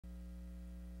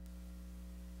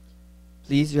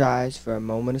Please rise for a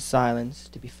moment of silence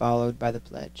to be followed by the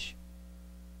pledge.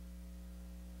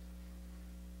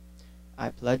 I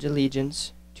pledge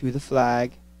allegiance to the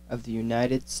flag of the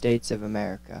United States of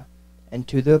America and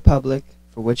to the republic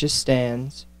for which it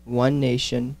stands, one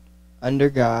nation, under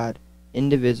God,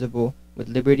 indivisible, with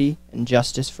liberty and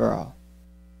justice for all.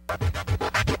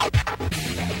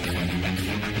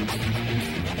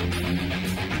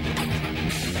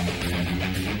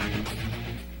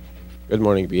 Good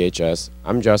morning, BHS.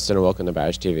 I'm Justin and welcome to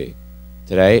Bash TV.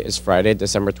 Today is Friday,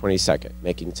 December 22nd,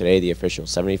 making today the official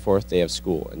 74th day of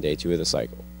school and day 2 of the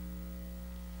cycle.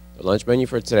 The lunch menu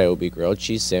for today will be grilled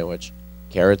cheese sandwich,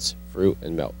 carrots, fruit,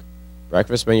 and milk.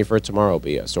 Breakfast menu for tomorrow will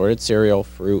be assorted cereal,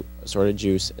 fruit, assorted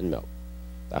juice, and milk.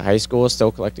 The high school is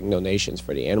still collecting donations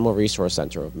for the Animal Resource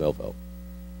Center of Millville.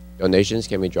 Donations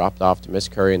can be dropped off to Miss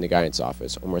Curry in the guidance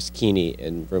office or Miss Keeney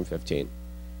in room 15.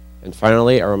 And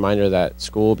finally, a reminder that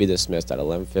school will be dismissed at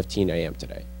 11:15 a.m.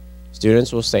 today.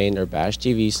 Students will stay in their Bash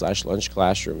TV/lunch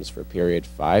classrooms for period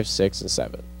 5, 6, and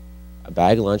 7. A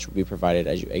bag lunch will be provided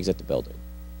as you exit the building.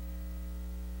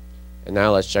 And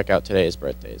now let's check out today's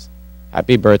birthdays.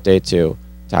 Happy birthday to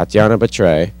Tatiana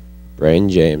Betray, Brian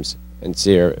James, and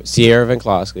Sierra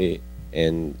Vinkowski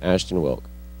and Ashton Wilk.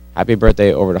 Happy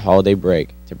birthday over the holiday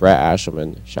break to Brett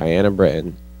Ashelman, Cheyenne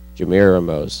Britton, Jameer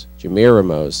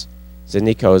Ramos,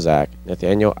 Sydney Kozak,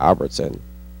 Nathaniel Albertson,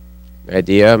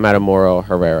 Nadia Matamoro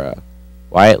Herrera,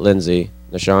 Wyatt Lindsay,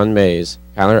 Nashawn Mays,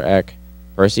 Kyler Eck,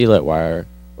 Percy Litwire,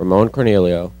 Ramon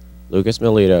Cornelio, Lucas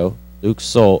Melito, Luke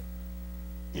Solt,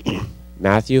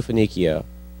 Matthew Fanicia,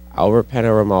 Albert Pena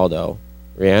Romaldo,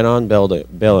 Rhiannon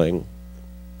Billing,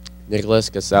 Nicholas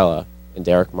Casella, and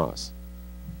Derek Moss.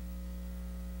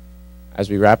 As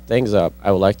we wrap things up,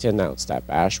 I would like to announce that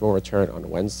Bash will return on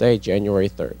Wednesday, January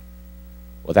 3rd.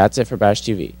 Well, that's it for Bash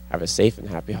TV. Have a safe and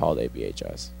happy holiday,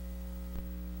 BHS.